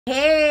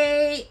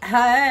Hey,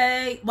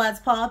 what's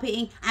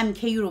popping? I'm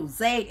K Rose,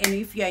 and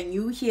if you are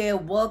new here,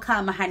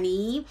 welcome,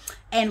 honey.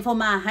 And for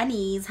my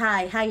honeys,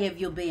 hi, how have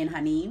you been,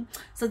 honey?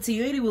 So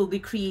today we'll be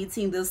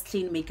creating this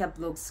clean makeup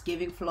looks,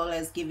 giving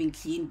flawless, giving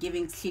clean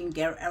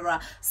girl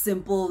era,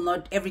 simple,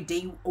 not every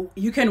day.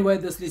 You can wear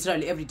this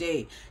literally every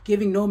day,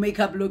 giving no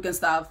makeup look and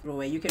stuff,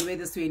 bro. You can wear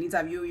this to any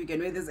interview, you can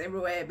wear this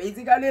everywhere,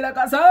 basically like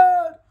I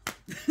said.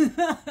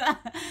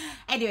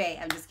 Anyway,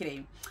 I'm just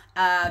kidding.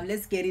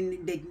 Let's get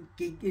in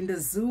the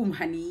Zoom,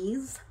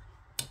 honeys.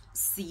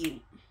 See you.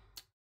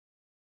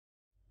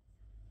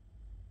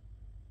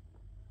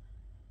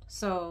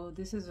 So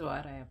this is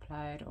what I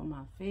applied on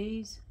my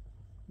face.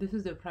 This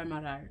is the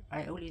primer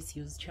I always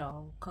use,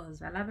 child,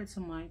 because I love it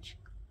so much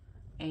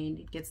and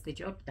it gets the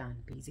job done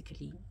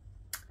basically.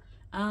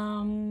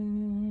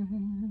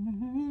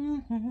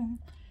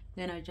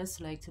 Then I just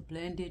like to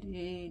blend it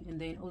in, and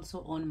then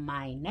also on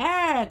my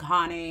neck,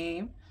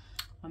 honey.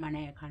 On my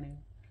neck, honey.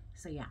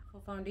 So yeah,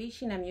 for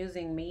foundation I'm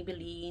using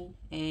Maybelline,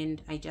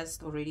 and I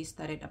just already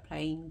started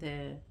applying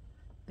the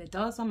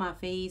dots on my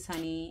face,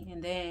 honey,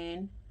 and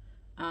then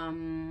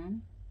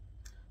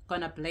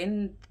gonna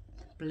blend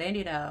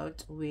it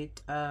out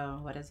with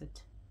what is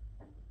it,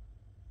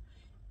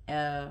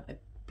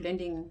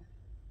 blending,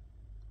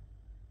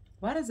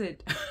 what is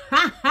it?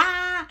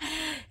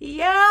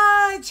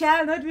 Yeah,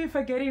 child, not me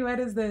forgetting what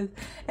is this,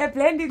 a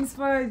blending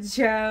sponge,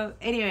 child.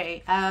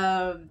 Anyway,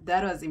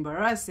 that was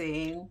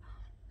embarrassing.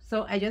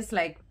 So I just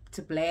like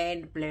to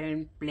blend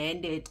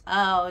it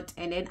out,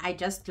 and then I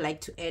just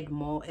like to add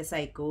more as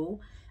I go.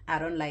 I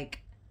don't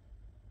like,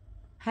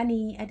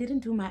 honey, I didn't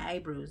do my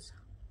eyebrows.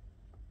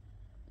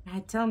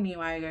 Tell me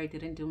why I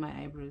didn't do my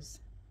eyebrows.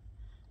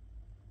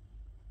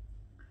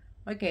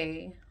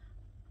 Okay,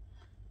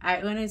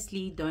 I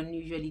honestly don't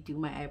usually do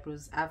my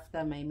eyebrows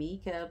after my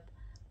makeup,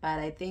 but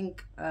I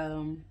think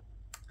I'm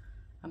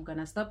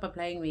gonna stop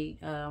applying my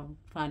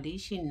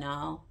foundation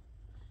now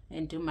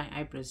and do my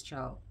eyebrows,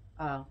 child.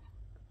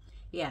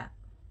 Yeah,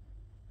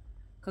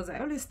 because I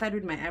always start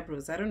with my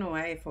eyebrows. I don't know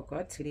why I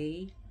forgot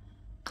today,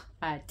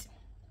 but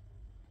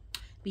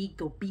we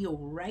go be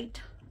all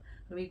right.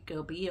 We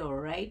go be all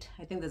right.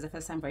 I think there's a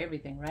first time for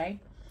everything, right?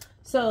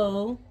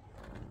 So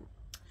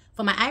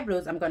for my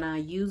eyebrows, I'm gonna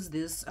use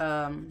this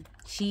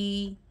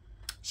Sheglam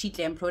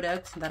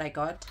product that I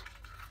got.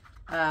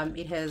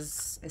 It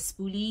has a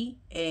spoolie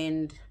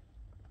and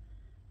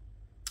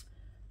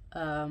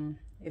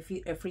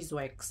a freeze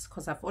wax,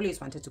 because I've always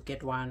wanted to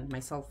get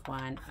myself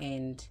one,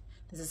 and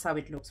this is how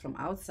it looks from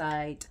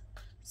outside.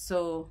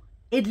 So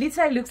it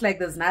literally looks like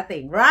there's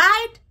nothing,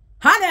 right,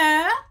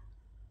 honey?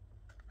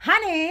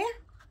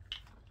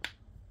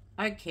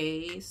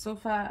 Okay, so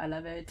far I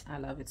love it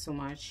so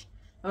much.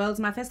 Well, it's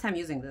my first time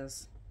using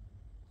this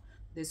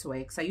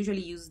wax. I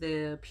usually use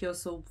the pure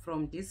soap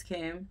from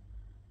Discam.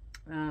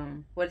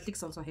 Well,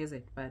 Flix also has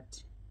it,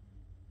 but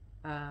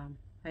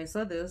I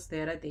saw this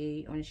the other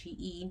day on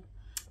Shein,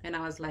 and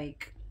I was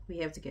like, we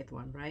have to get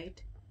one, right?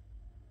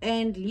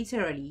 And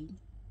literally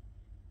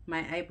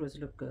my eyebrows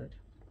look good.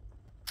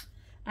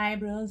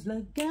 Eyebrows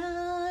look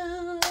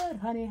good,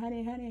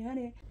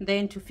 honey.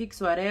 Then to fix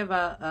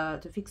whatever,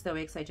 to fix the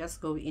wax, I just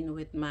go in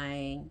with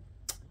my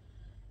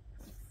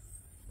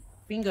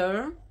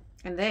finger,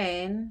 and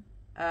then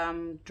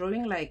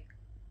drawing like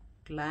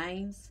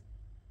lines.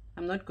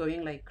 I'm not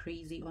going like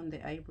crazy on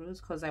the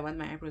eyebrows, because I want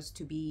my eyebrows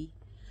to be,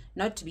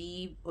 not to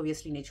be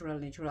obviously natural,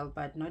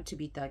 but not to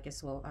be dark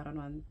as well. I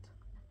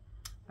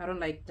don't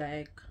like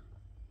dark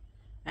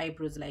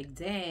eyebrows like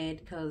that,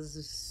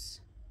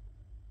 because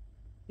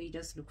they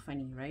just look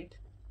funny, right?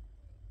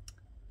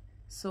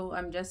 So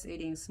I'm just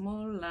adding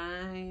small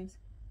lines,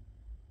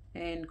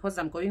 and because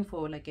I'm going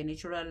for like a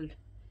natural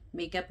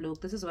makeup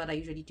look, this is what I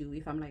usually do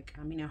if I'm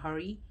in a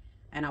hurry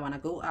and I want to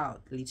go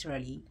out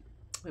literally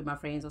with my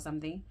friends or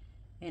something,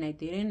 and I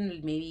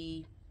didn't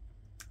maybe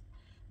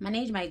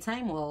manage my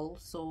time well.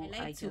 So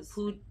I just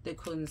put the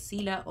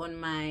concealer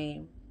on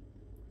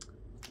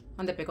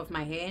the back of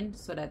my hand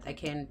so that I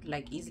can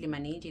like easily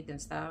manage it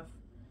and stuff.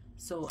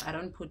 So I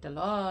don't put a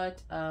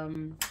lot.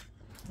 And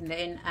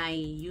then I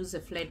use a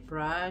flat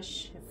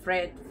brush, a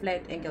flat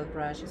angle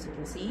brush, as you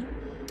can see.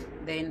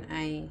 Then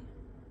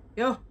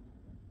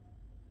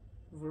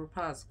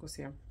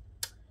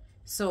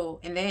so,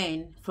 and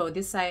then for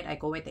this side I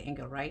go at the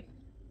angle, right?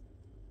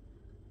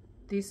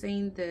 This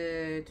ain't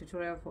the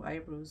tutorial for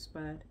eyebrows,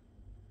 but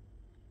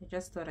I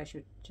just thought I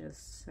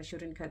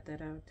shouldn't cut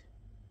that out.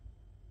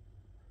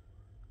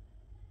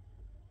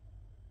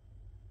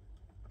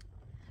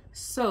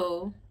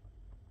 So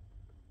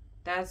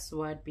that's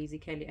what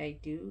basically I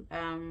do.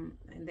 And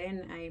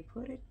then I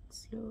put it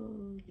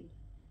slowly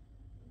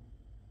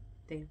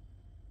there.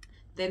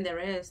 Then the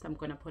rest I'm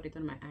gonna put it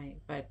on my eye,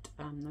 but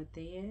I'm not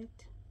there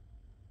yet.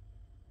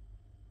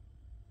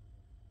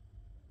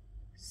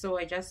 So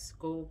I just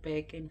go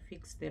back and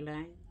fix the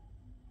line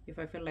if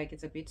I feel like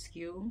it's a bit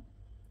skew.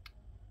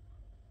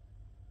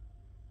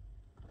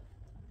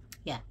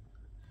 Yeah,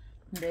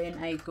 then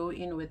I go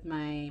in with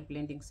my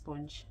blending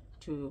sponge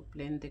to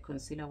blend the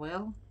concealer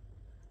well.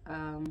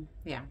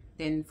 Yeah,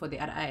 then for the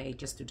other eye I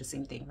just do the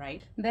same thing,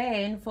 right?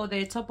 Then for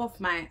the top of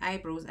my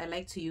eyebrows, I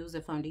like to use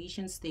the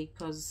foundation stick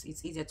because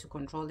it's easier to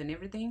control and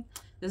everything.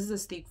 This is a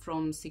stick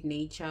from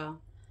Signature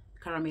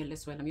Caramel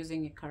as well. I'm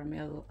using a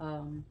caramel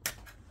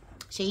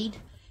shade.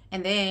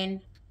 And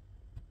then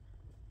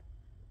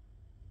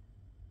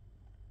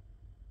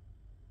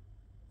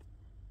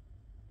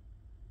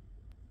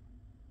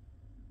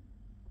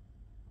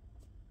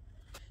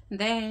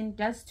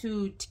just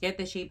to get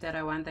the shape that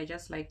I want, I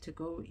just like to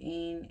go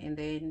in and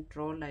then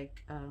draw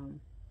like a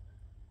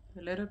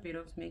little bit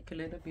of, make a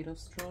little bit of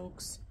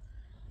strokes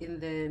in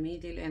the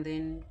middle and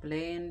then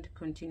blend,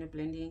 continue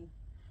blending.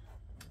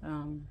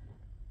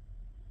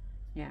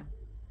 Yeah,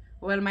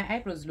 well, my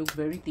eyebrows look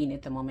very thin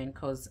at the moment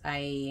because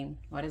I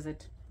was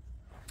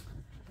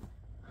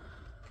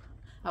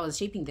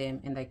shaping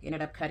them and like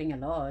ended up cutting a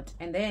lot.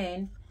 And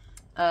then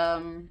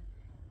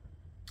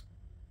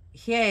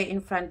here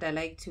in front, I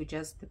like to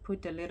just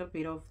put a little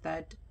bit of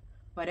that,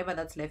 whatever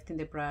that's left in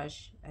the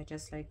brush, I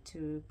just like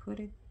to put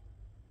it,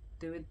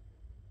 I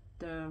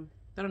don't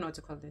know what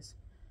to call this,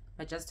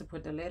 but just to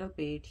put a little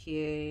bit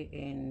here.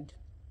 And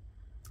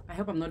I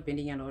hope I'm not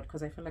bending a lot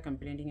because I feel like I'm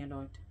blending a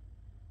lot.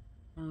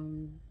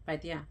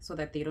 But yeah, so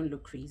that they don't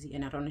look crazy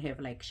and I don't have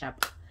like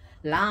sharp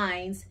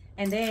lines.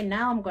 And then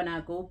now I'm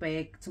gonna go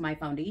back to my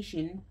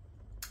foundation,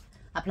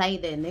 apply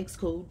the next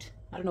coat.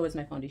 I don't know where's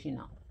my foundation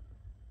now.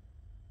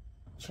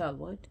 Child,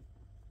 what?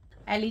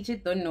 I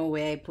legit don't know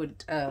where I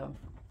put oh,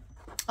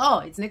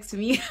 it's next to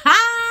me.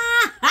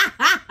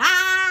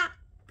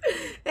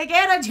 The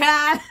ghetto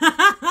child.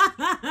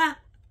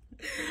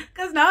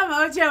 Because now I'm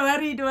out here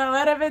worried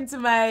what happened to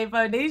my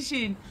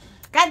foundation.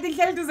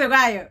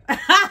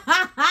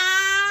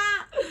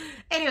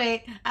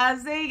 Anyway, I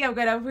was saying I'm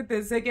gonna put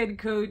the second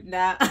coat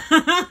now.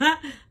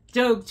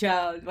 Joke,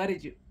 child. What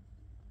did you?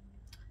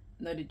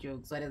 Not a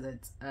joke. What is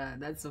it?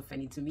 That's so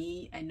funny to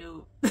me. I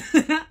know.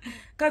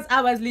 Because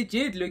I was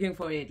legit looking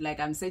for it. Like,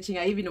 I'm searching.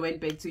 I even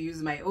went back to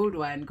use my old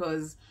one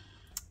because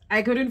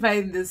I couldn't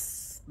find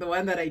the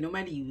one that I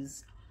normally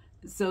use.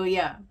 So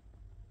yeah,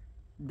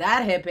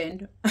 that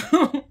happened.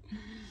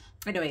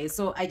 Anyway,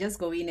 so I just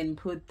go in and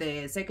put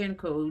the second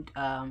coat,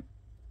 and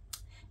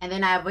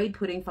then I avoid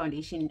putting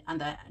foundation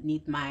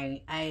underneath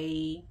my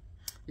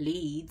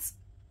eyelids,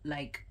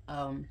 like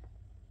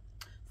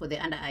for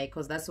the under eye,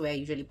 because that's where I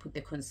usually put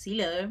the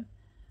concealer.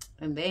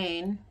 And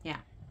then yeah,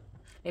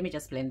 let me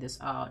just blend this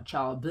out,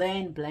 child.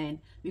 Blend.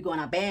 We're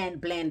gonna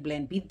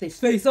blend, beat this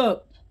face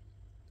up,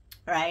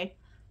 right?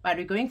 But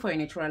we're going for a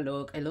natural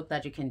look, a look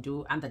that you can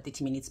do under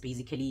 30 minutes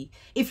basically,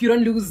 if you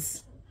don't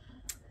lose.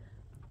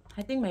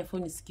 I think my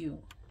phone is skew.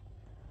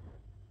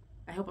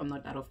 I hope I'm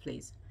not out of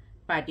place.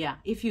 But yeah,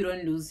 if you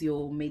don't lose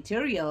your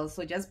material,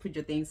 so just put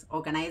your things,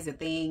 organize your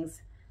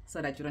things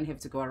so that you don't have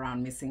to go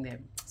around missing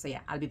them. So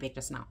yeah, I'll be back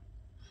just now.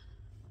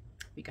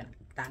 We're gonna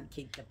done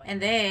kick the butt. And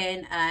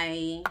then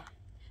I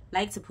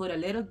like to put a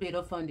little bit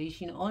of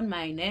foundation on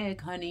my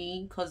neck,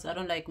 honey, because I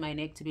don't like my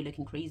neck to be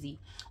looking crazy.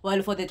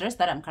 Well, for the dress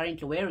that I'm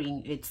currently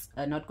wearing, it's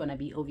not gonna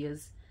be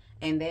obvious.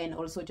 And then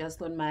also just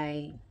on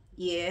my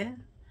ear.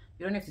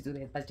 You don't have to do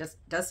that, but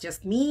that's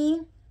just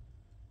me.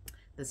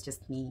 That's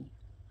just me.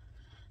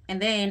 And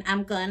then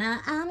I'm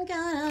gonna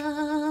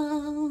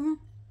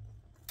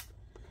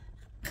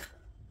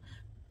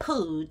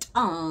put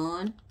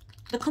on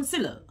the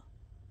concealer.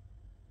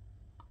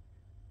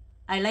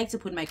 I like to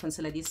put my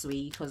concealer this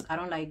way because I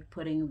don't like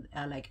putting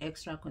like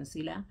extra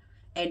concealer.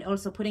 And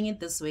also putting it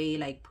this way,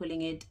 like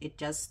pulling it, it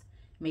just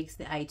makes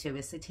the eye to have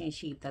a certain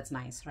shape that's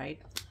nice,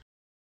 right?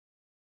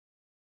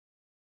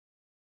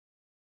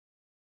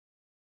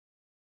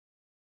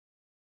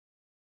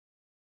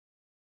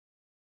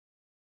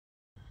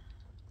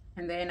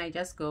 And then I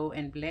just go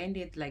and blend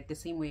it like the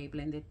same way I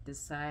blended this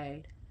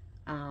side.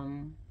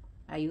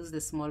 I use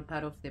the small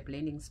part of the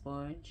blending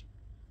sponge.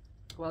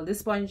 Well, this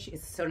sponge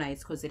is so nice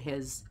because it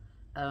has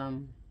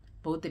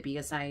both the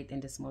bigger side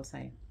and the small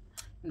side.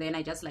 And then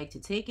I just like to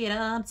take it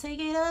up.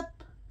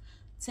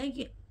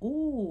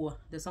 Ooh,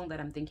 the song that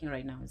I'm thinking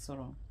right now is so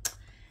wrong.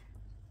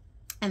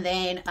 And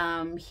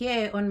then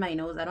here on my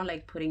nose, I don't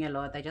like putting a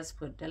lot. I just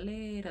put a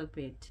little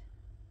bit.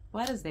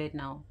 What is that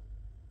now?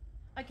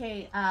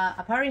 Okay,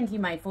 apparently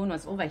my phone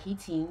was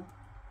overheating.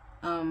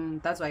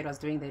 That's why it was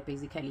doing that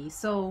basically.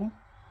 So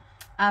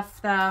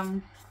after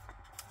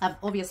I've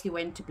obviously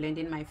went to blend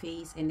in my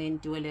face and then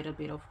do a little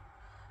bit of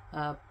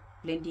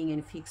blending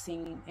and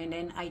fixing, and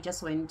then I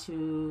just went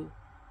to,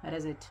 what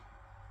is it,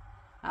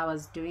 I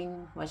was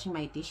washing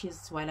my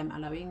dishes while I'm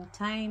allowing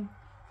time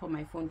for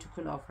my phone to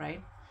cool off,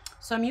 right?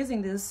 So I'm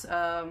using this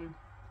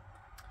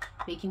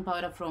baking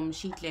powder from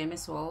Sheglam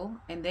as well,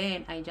 and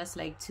then I just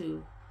like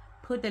to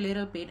put a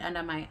little bit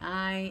under my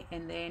eye,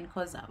 and then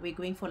because we're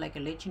going for like a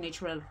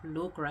natural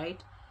look,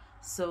 right?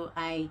 So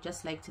I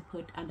just like to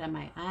put under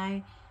my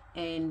eye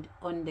and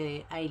on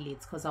the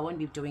eyelids because I won't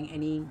be doing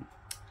any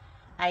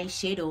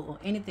eyeshadow or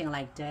anything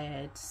like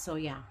that. So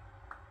yeah,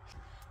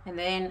 and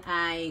then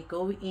I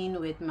go in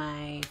with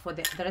my, for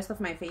the rest of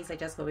my face, I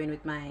just go in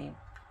with my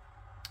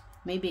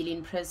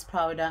Maybelline pressed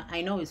powder.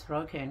 I know it's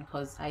broken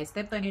because I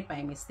stepped on it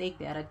by mistake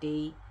the other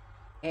day.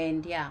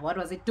 And yeah, what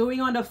was it doing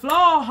on the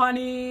floor,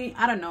 honey?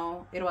 I don't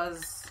know. It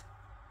was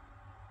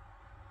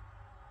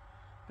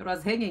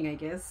hanging, I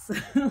guess.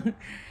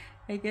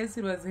 I guess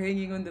it was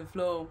hanging on the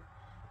floor.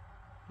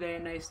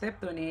 Then I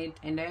stepped on it,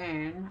 and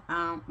then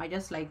I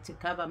just like to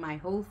cover my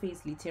whole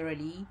face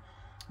literally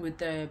with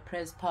the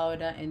pressed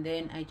powder, and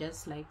then I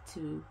just like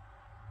to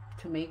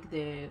make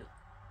the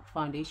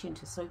foundation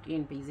to soak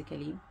in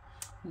basically.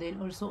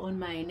 Then also on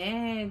my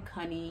neck,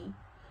 honey.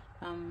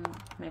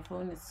 My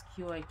phone is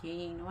skew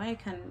again. Why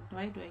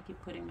do I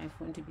keep putting my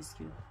phone to be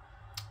skew?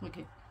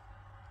 Okay.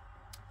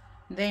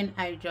 Then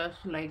I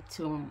just like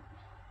to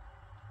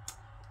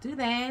do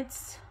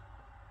that.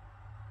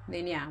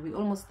 Then yeah, we're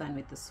almost done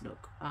with this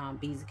look.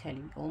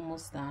 Basically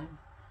almost done.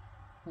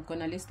 I'm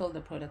gonna list all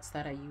the products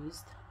that I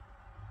used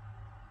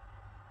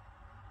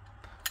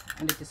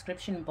in the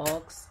description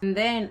box. And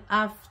then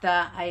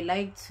after, I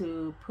like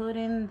to put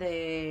in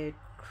the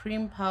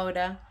cream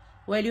powder.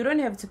 Well, you don't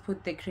have to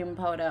put the cream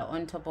powder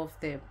on top of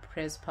the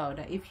pressed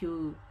powder. If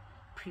you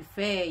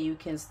prefer, you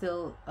can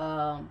still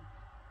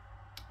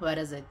what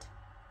is it,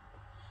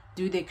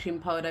 do the cream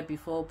powder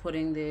before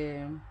putting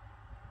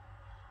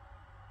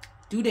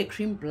do the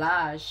cream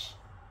blush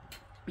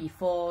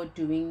before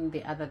doing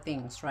the other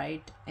things,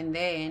 right? And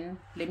then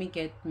let me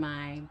get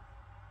my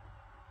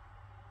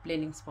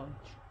blending sponge.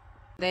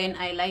 Then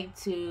I like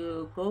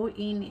to go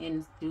in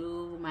and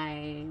do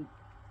my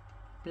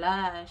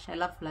blush. I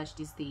love blush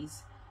these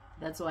days,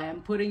 that's why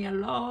I'm putting a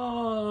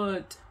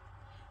lot.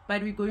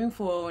 But we're going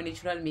for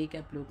natural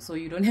makeup look, so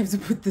you don't have to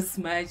put this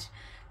much.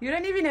 You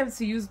don't even have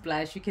to use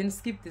blush. You can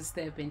skip this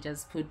step and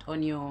just put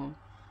on your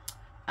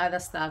other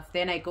stuff.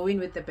 Then I go in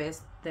with the back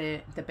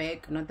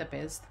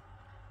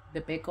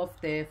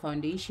of the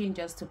foundation,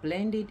 just to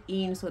blend it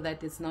in so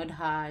that it's not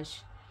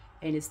harsh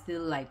and it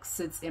still like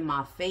sits in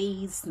my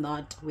face,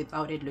 not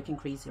without it looking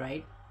crazy,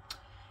 right?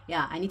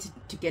 Yeah, I need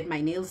to get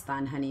my nails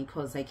done, honey,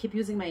 because I keep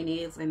using my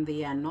nails and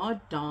they are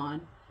not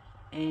done,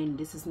 and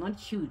this is not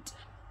cute.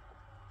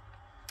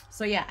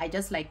 So yeah, I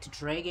just like to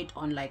drag it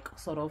on, like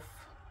sort of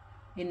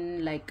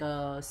in like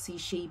a C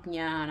shape.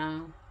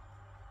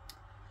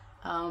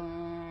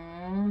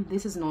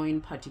 This is not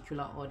in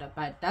particular order,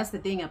 but that's the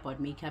thing about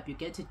makeup, you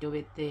get to do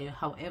it there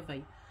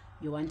however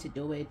you want to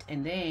do it,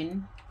 and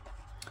then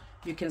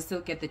you can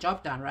still get the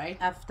job done, right?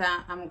 After,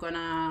 I'm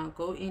gonna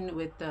go in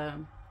with the,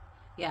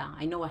 yeah,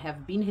 I know I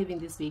have been having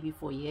this baby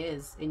for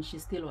years and she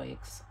still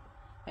works.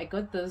 I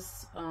got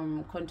this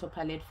contour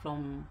palette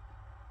from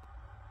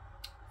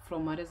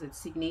what is it,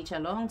 Signature, a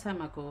long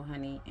time ago,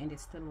 honey, and it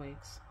still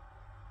works.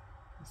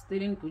 It's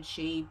still in good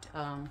shape.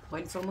 Well,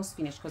 it's almost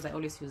finished because I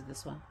always use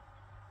this one,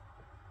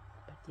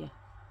 but yeah.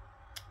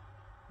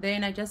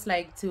 Then I just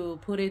like to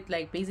put it,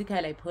 like basically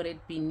I put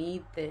it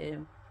beneath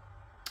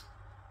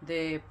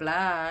the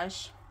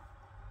blush,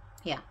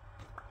 yeah.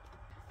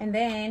 And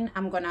then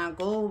I'm gonna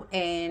go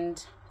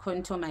and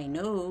contour my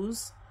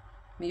nose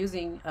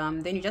using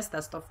then you just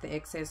dust off the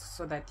excess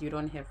so that you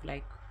don't have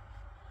like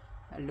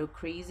a look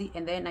crazy.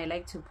 And then I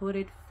like to put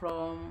it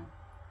from,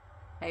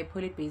 I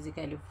put it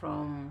basically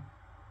from,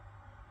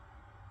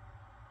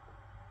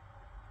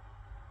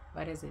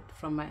 what is it,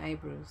 from my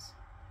eyebrows.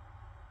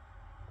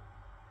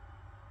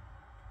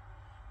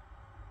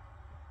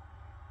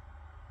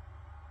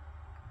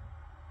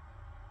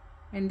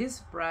 And this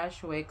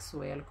brush works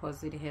well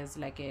because it has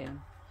like a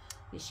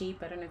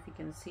shape. I don't know if you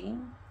can see,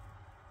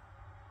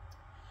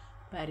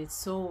 but it's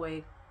so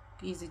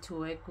easy to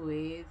work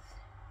with.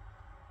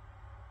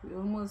 We're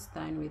almost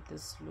done with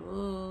this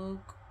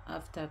look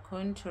after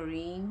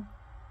contouring.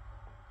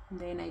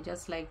 Then I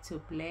just like to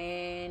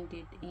blend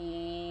it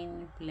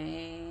in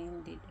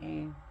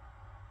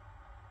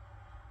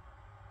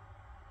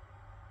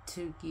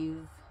to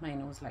give my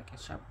nose like a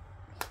sharp,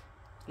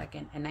 like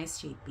a nice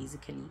shape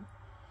basically.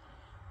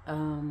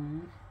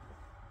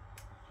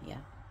 Yeah,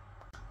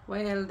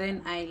 well,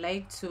 then I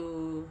like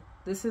to,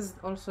 this is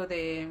also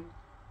the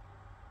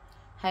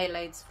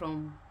highlights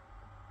from,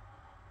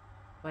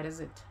 what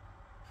is it,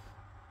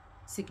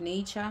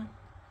 Signature.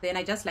 Then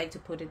I just like to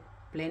put it,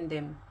 blend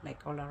them like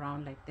all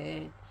around like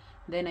that.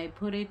 Then I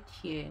put it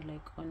here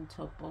like on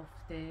top of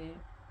the,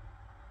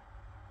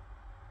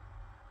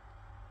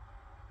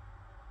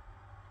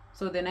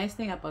 so the nice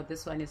thing about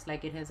this one is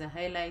like it has a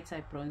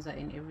highlighter, bronzer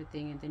and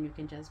everything, and then you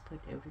can just put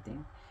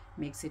everything,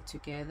 mix it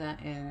together,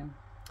 and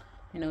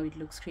you know it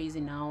looks crazy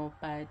now,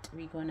 but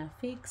we're gonna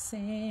fix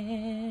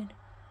it.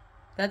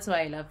 That's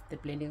why I love the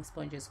blending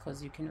sponges,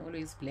 because you can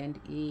always blend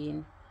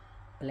in,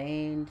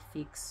 blend,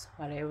 fix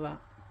whatever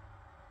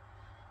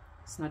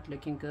it's not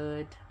looking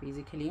good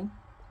basically.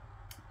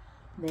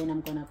 Then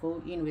I'm gonna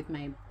go in with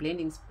my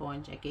blending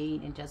sponge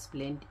again and just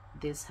blend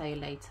this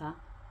highlighter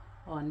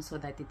on so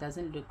that it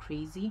doesn't look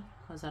crazy,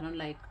 because I don't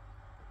like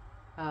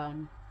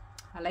I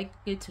like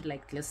it to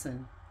like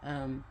glisten,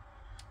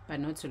 but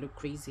not to look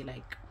crazy,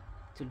 like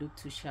to look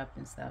too sharp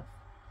and stuff,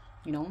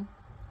 you know,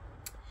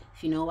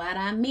 if you know what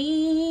I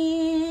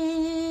mean,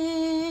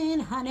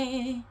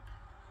 honey.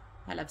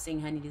 I love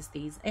saying honey these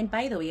days. And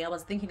by the way, I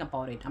was thinking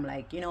about it. I'm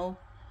like, you know,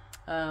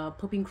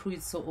 popping crew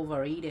is so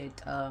overrated.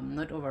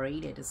 Not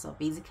overrated. It's so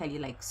basically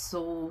like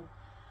so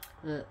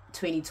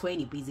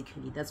 2020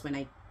 basically. That's when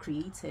I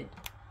created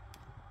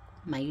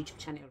my YouTube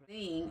channel.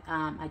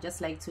 I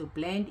just like to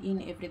blend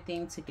in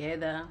everything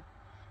together,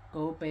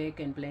 go back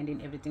and blend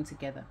in everything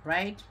together,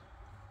 right?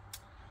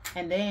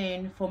 And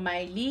then for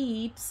my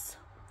lips,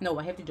 no,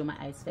 I have to do my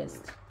eyes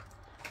first.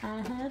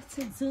 I have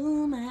to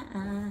do my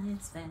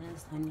eyes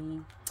first,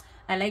 honey.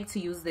 I like to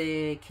use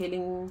the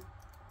killing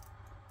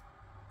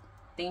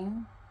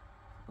thing.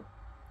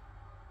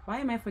 Why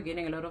am I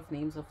forgetting a lot of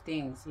names of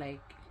things?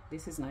 Like,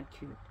 this is not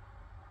cute.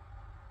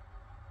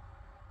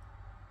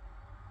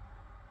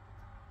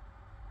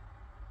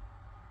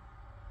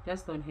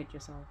 Just don't hit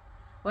yourself.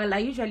 Well, I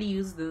usually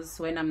use this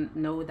when I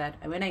know that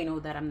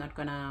I'm not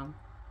gonna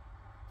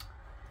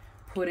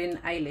put in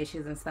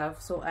eyelashes and stuff.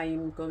 So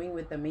I'm going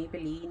with the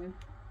Maybelline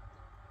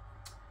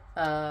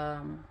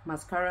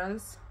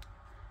mascaras.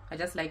 I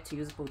just like to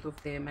use both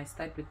of them. I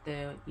start with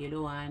the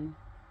yellow one,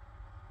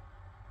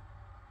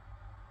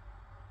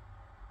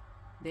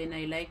 then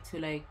I like to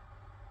like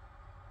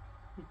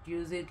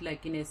use it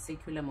like in a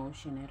circular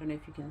motion. I don't know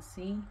if you can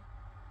see,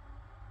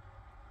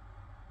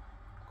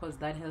 because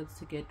that helps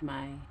to get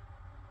my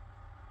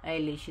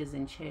eyelashes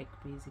in check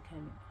basically.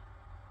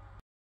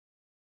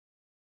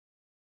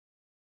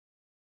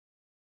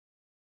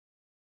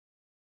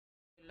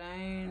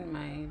 Line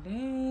my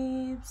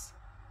lips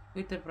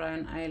with the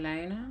brown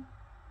eyeliner.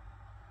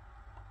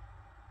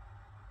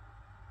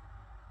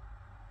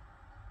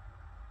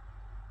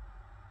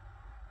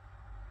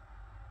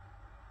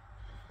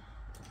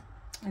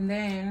 And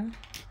then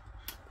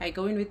I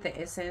go in with the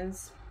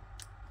Essence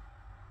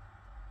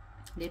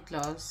lip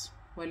gloss.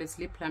 Well, it's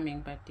lip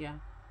plumbing, but yeah,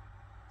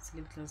 it's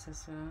lip gloss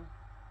as well.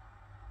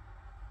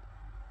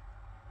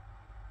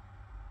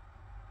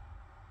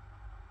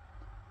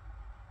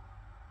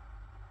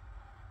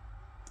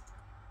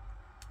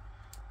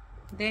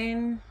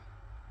 Then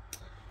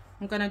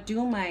I'm gonna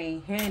do my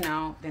hair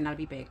now, then I'll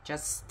be back.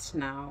 Just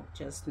now.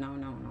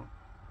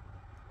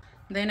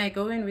 Then I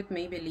go in with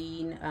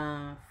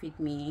Maybelline Fit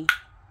Me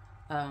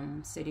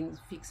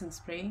fixing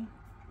spray.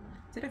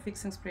 Is it a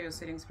fixing spray or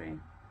setting spray?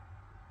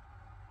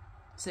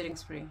 Setting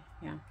spray,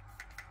 yeah.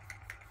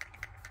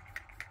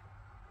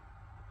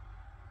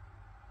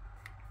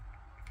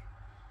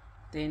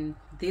 Then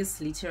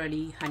this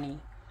literally, honey,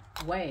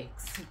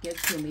 works.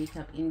 Gets your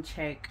makeup in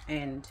check.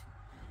 And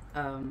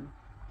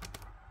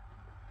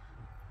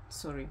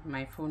sorry,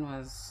 my phone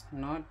was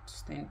not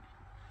in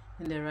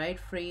the right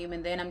frame.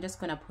 And then I'm just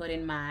gonna put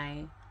in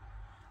my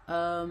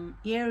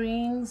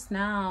earrings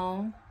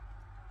now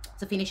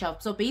to finish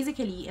up. So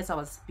basically,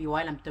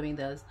 while I'm doing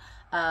this,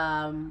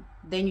 then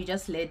you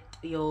just let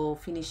your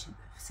finish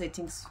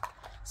settings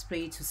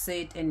spray to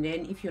set, and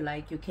then if you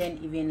like, you can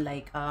even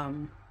like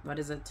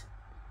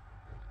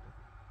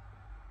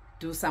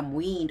do some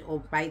wind or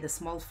buy the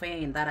small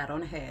fan that I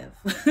don't have.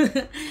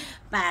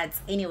 But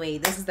anyway,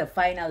 this is the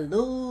final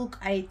look.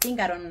 I think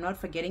I'm not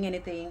forgetting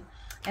anything.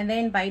 And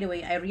then, by the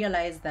way, I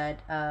realized that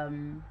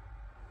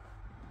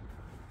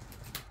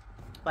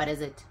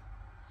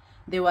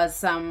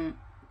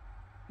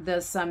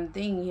there's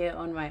something here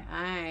on my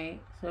eye.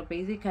 So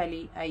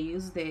basically I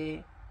use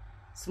the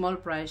small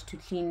brush to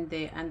clean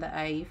the under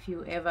eye. If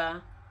you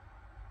ever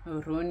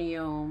ruin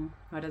your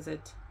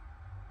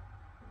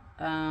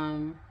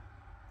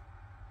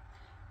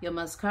your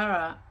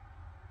mascara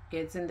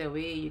gets in the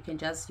way, you can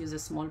just use a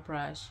small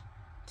brush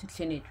to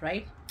clean it,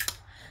 right?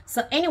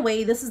 So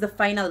anyway, this is the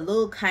final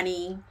look,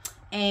 honey,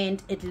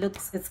 and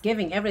it's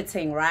giving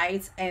everything,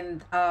 right?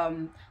 And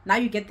now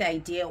you get the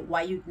idea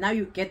why you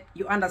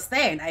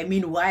understand, I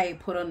mean, why I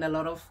put on a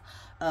lot of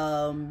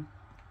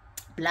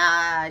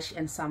blush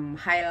and some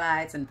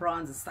highlights and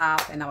bronze and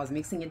stuff, and I was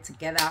mixing it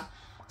together.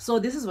 So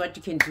this is what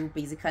you can do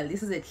basically.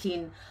 This is a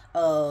clean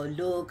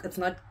look. It's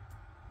not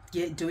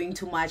doing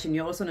too much, and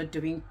you're also not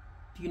doing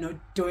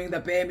doing the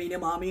bare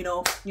minimum, you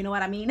know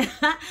what I mean.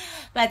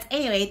 But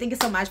anyway, thank you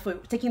so much for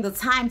taking the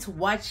time to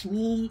watch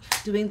me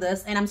doing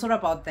this, and I'm sorry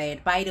about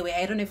that. By the way,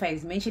 I don't know if I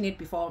mentioned it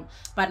before,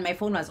 but my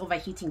phone was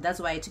overheating. That's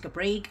why I took a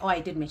break. Oh, I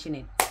did mention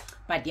it,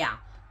 but yeah,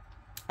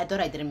 I thought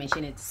I didn't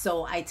mention it.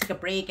 So I took a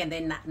break, and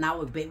then now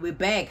we're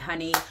back,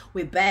 honey.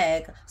 We're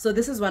back. So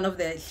this is one of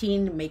the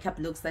clean makeup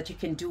looks that you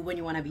can do when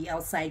you want to be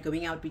outside,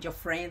 going out with your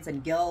friends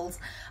and girls,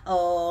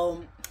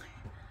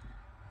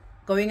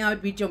 going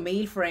out with your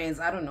male friends,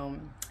 I don't know,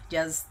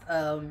 just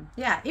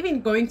yeah,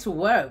 even going to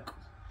work.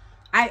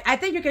 I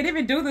think you can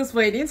even do this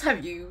for an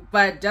interview,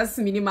 but just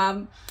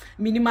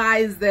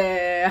minimize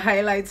the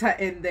highlighter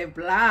and the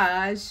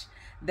blush,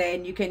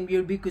 then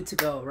you'll be good to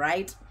go,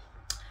 right?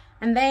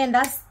 And then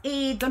that's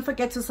it. Don't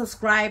forget to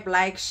subscribe,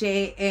 like,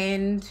 share,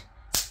 and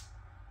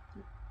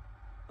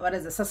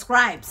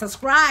subscribe,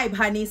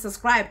 honey,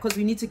 subscribe, because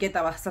we need to get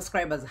our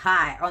subscribers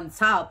high on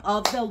top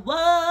of the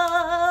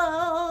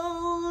world.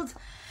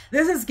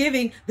 This is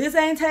giving, this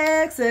ain't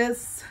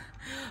Texas,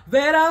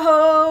 better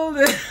hold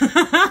it.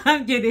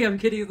 I'm kidding,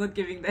 it's not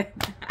giving that.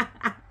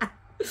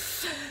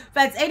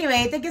 But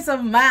anyway, thank you so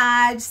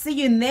much. See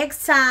you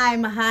next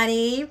time,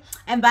 honey.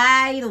 And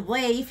by the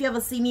way, if you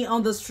ever see me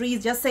on the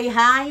streets, just say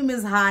hi,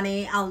 Miss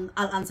Honey. I'll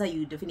answer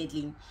you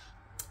definitely.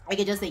 I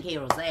can just say hey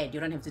Rosette. You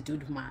don't have to do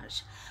too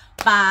much.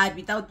 But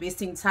without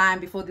wasting time,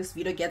 before this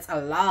video gets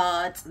a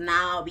lot,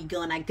 now we're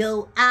gonna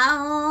go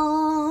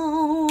out,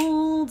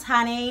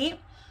 honey.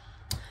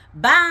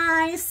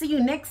 Bye. See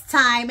you next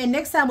time. And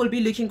next time we'll be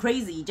looking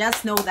crazy.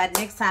 Just know that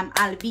next time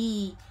I'll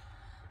be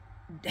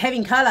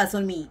having colors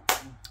on me.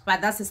 But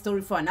that's a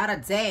story for another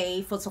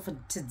day. So for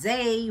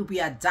today,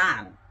 we are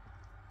done.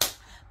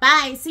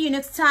 Bye. See you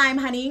next time,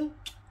 honey.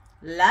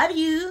 Love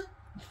you.